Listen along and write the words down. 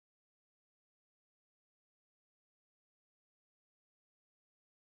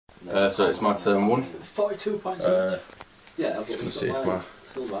So it's my turn 1. 42 points each. Yeah, let's see if my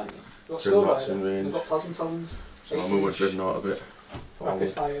Dreamlike's in range. We've got plasma talons. So I'll move my dreadnought a bit Rapid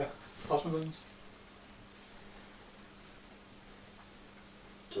forward. fire, plasma guns.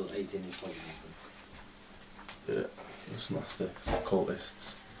 So 18-inch plasma. Yeah, that's nasty.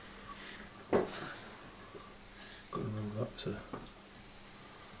 Cultists. Gonna move that to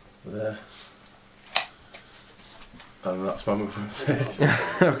there. And that's my movement phase.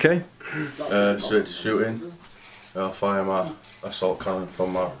 Okay. Straight to shooting. I'll fire my assault cannon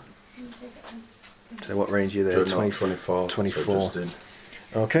from my So what range are you there? dreadnought 24. 24. So just in.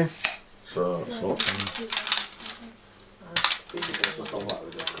 Okay. So assault cannon.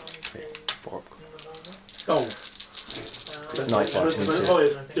 Oh. It's nice one, isn't it?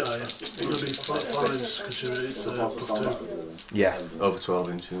 Yeah, it's going to be 5 inches because it's +2. Yeah. Over 12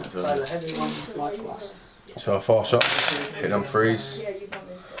 inches. Either heavy one, light blast. So 4 shots, hitting on threes.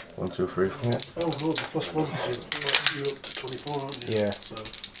 1, 2, 3, 4. Oh, no, +1 you're up to 24, aren't you? Yeah. So.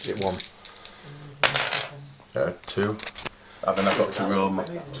 Hit 1. 2. And then I've got to roll my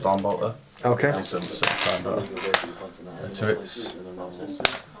storm bolter. Okay. And some time better. 2 hits.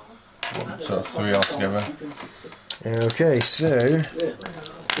 1, so 3 altogether. Okay, so Do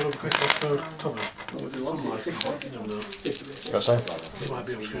you have a quick look for cover? You never know. what's that? It might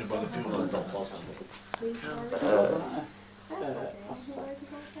be obscured by the fuel.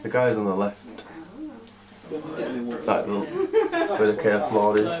 The guys on the left, like where the Chaos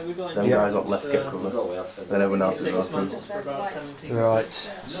Lord is, them guys up left get cover, then everyone else is open. Right,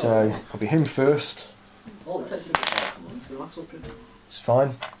 so I'll be him first. It's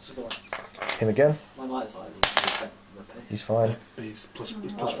fine. Him again. He's fine. He's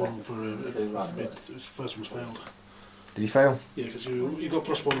 +1 for his first one's failed. Did he fail? Yeah, because you got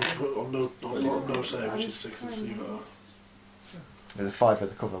 +1 on no save, which is 6. So you got. There's a 5 for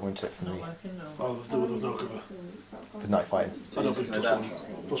the cover, won't it, for me? Oh, there's no cover. For night fighting. I know, but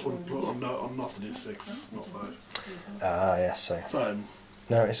 +1 on nothing is 6, not 5. Ah, yes, so. So,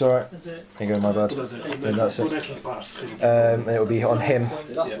 No, it's alright. There you go, my bad. Then that's it. next one's passed. It'll be on him.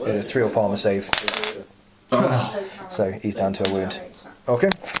 3 up armour save. So he's down to a wound. Okay.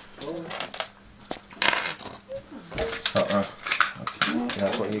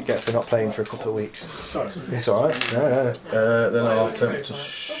 That's what you get for not playing for a couple of weeks. Sorry. It's alright. No. Then I'll attempt to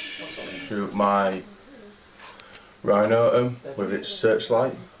shoot my rhino at him with its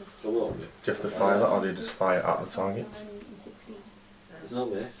searchlight. Do you have to fire that, or do you just fire at the target? There's no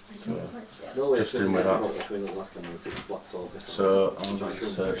way. So, just doing with that. So I'm going to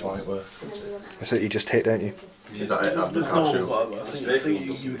searchlight work. That's it, you just hit, don't you? Is that it? I There's can't no, shoot. but I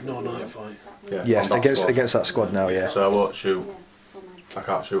think you ignore night fight. Yeah, on that squad. against that squad now, yeah. So I won't shoot. I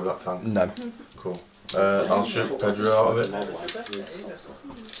can't shoot with that tank. No. Cool. I'll shoot Pedro out of it.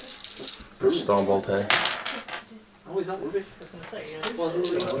 Put Stormbolt here. Oh, is that Ruby?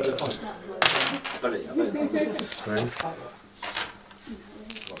 3.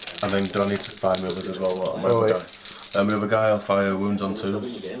 And then do I need to fire my others as well? What, my other guy? My other guy, I'll fire wounds on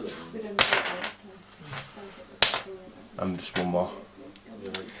 2s. And just 1 more.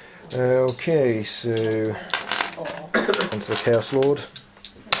 Okay, so onto the Chaos Lord.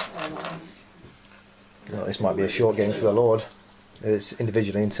 Well, this might be a short game for the Lord. It's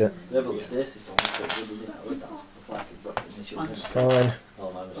individually, isn't it? Fine.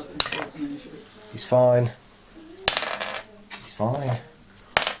 He's fine. He's fine.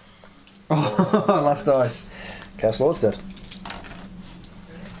 Oh, last dice. Chaos Lord's dead.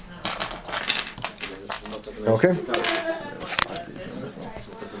 Okay.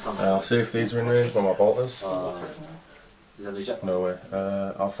 I'll see if these are in range by my bolters. No way.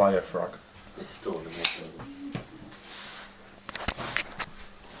 I'll fire a frag. It's still in the motion.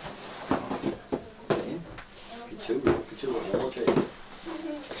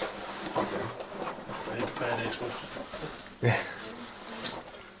 Yeah.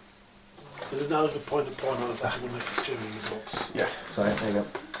 There's now a good point to point out if that's one next to in the box. Yeah. So there you go.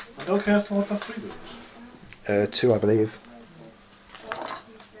 I don't care for 3 moves. 2, I believe.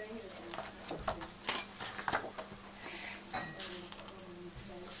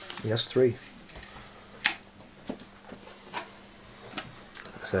 Yes, 3.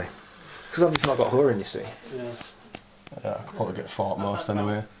 I say. Because I've just not got Hurin, you see. Yeah. Yeah, I could probably get 4 at most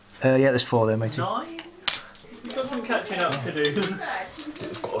anyway. Yeah, there's 4 there, matey. 9? You've got some catching up to do.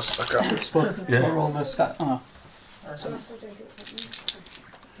 Close, I can't. Spud, Yeah. roll the scat. Oh.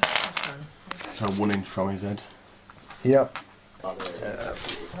 So 1 inch from his head. Yep.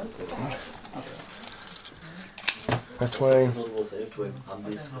 That way. Vulnerable save to him and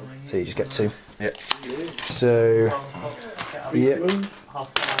his So you just get 2. Yeah. So, yeah.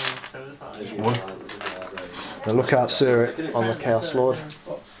 One. Now look out, sir, on the Chaos Lord.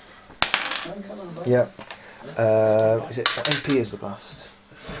 Yeah. Is it what AP is the best?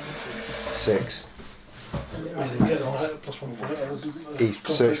 6. He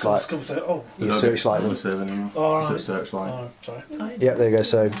searchlight. You searchlight them. Searchlight. Sorry. Yeah, there you go.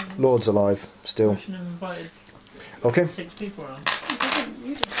 So Lord's alive still. Okay. 6 people around.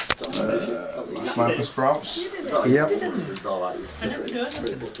 Sniper sprouts. Yep. I never do it.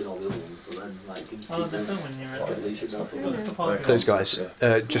 Oh, they're filming you. Those guys.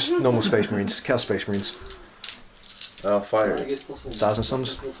 Just normal Space Marines. Chaos Space Marines. I'll fire it. 1,000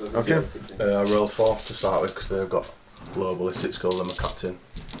 Suns. Okay. I roll 4 to start with because they've got low ballistic skill. I'm a captain.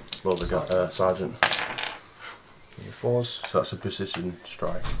 Well, they got sergeant. Your 4s. So that's a precision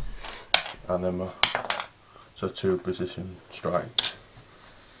strike. And then so 2 precision strike.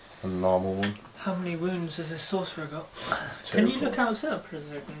 And a normal one. How many wounds has this sorcerer got? 2. Can you look outside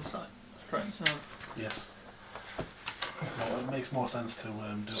precision strikes now? Yes. Well, it makes more sense to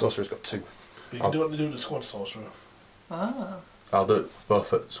do Sorcerer's got 2. But you can do it to the squad sorcerer. Ah. I'll do it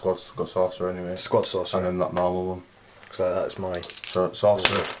both at squad sorcerer anyway. Squad Sorcerer. And then that normal one. So that's my. So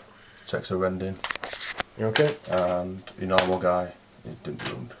sorcerer takes a rending. You okay? And your normal guy, it didn't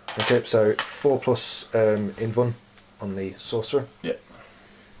wound. Okay, so 4 plus invuln on the Sorcerer. Yeah.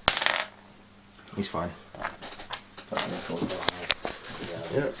 He's fine.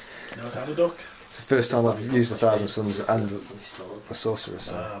 Yeah. You know how to duck? It's the first time I've used 1,000 Suns and a Sorcerer,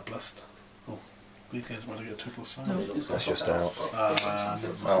 so Blessed. Oh, these guys might get 2+5. No. that's just out.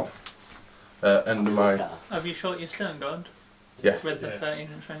 Well, end of my. Have you shot your stern guard? Yeah. With the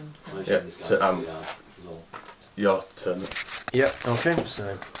 13-inch range? Yeah, so your turn. Yep, okay,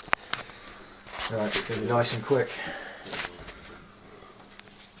 so. Right, it's going to be nice and quick.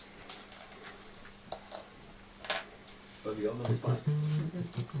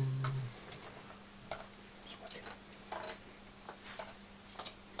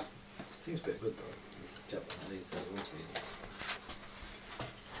 Seems a bit good though.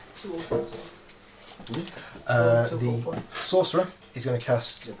 The Sorcerer is going to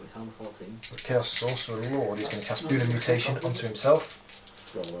cast. Yeah, but it's on 14. The Chaos Sorcerer Lord is going to cast Boon of Mutation onto himself.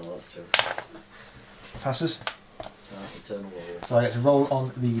 Well, that's true. Passes. Eternal Warrior. So I get to roll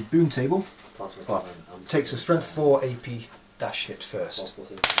on the Boon table. Plasma Well, cannon. takes a Strength 4 AP dash hit first.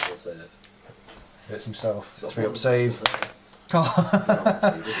 Plus invisible save. Hits himself. 3 up save. No,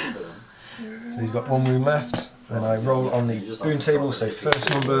 So he's got 1 wound left. Then I roll on the Boon table. So first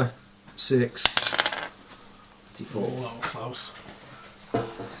number 6. Oh, that was close.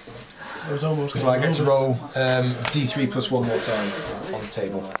 It was almost. So I get to roll D3 plus 1 more time on the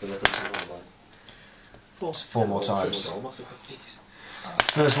table. 4 more times.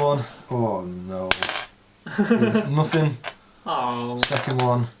 First one, oh no. There's nothing. Oh. Second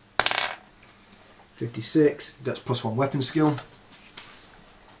one, 56. That's plus 1 weapon skill.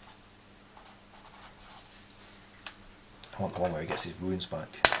 I want the one where he gets his wounds back.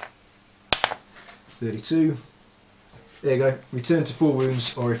 32. There you go. Return to 4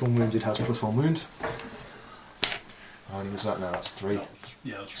 wounds, or if unwounded has plus 1 wound. How many was that now? That's 3.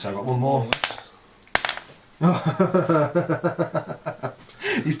 Yeah, that's So I got 1 more.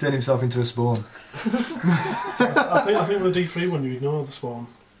 He's turned himself into a spawn. I think with the D3 one you ignore the spawn.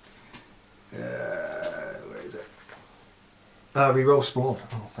 Where is it? Reroll spawn.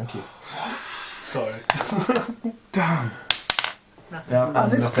 Oh, thank you. Sorry. Damn. Nothing. Yeah,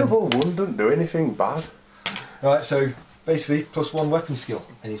 As if nothing. double one didn't do anything bad. Right, so basically plus 1 weapon skill,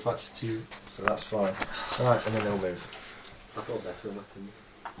 and he's back to 2, so that's fine. Right, and then they'll move. I thought better weapon.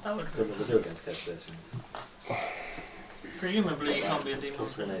 That would They're still against calculations. presumably you can't be a demon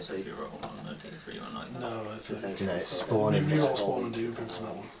spawn if you roll on a D3 or not. No, it's No, it's spawning. You reroll spawn and do imprints on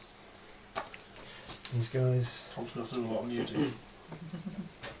that one. These guys. Tom's going to do a lot on you do.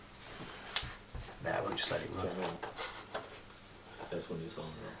 Nah, we'll just let it run. First one you saw.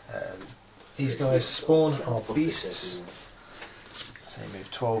 These guys spawn are beasts. So they move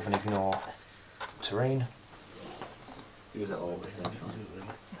 12 and ignore terrain. He was at all the same time.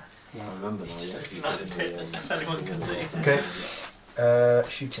 I remember now, yeah. It's not a tip that anyone can see. Okay.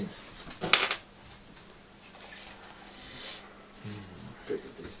 Shooting.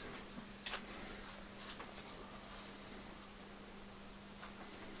 Predicted these.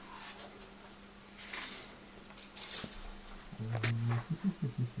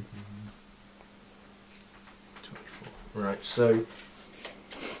 Right, so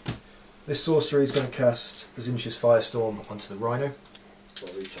this sorcerer is going to cast Zinch's Firestorm onto the Rhino.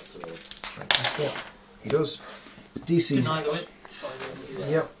 Well, reach up to the Fantastic. He does. DC. Deny the witch.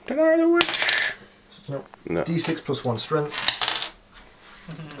 Yep. Deny the witch. Nope. No. D6 plus 1 strength.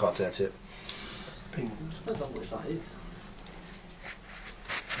 Can't hurt it. Ping. Depends on which that is.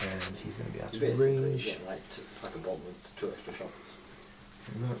 And he's going to be out You of basically range. get like a bomb with 2 extra shots.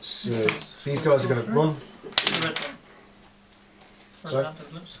 So these guys are going to run. The red one. Sorry?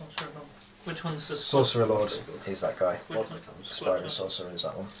 Sorcerer one. Which one's the Sorcerer Lord is that guy. Which one? Aspiring Sorcerer is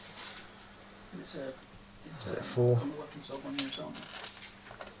that one. It's Is it a 4? on the weapon side on your side.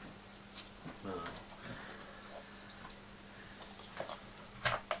 No.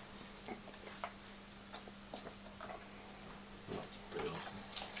 Pretty awesome.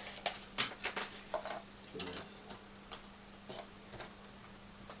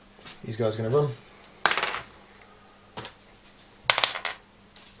 These guys are going to run.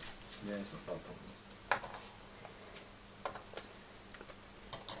 Yeah, it's not bad problem.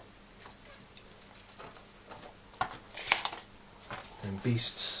 And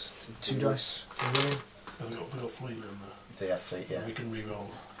beasts, 2 dice. For running. They've got fleet in there. They have fleet, yeah. We can re-roll.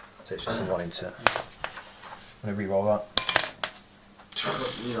 So it's just a 1 into. I'm going to re-roll that.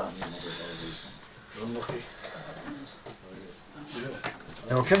 You don't need another of these. Unlucky.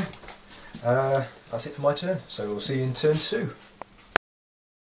 Okay. That's it for my turn. So we'll see you in turn 2.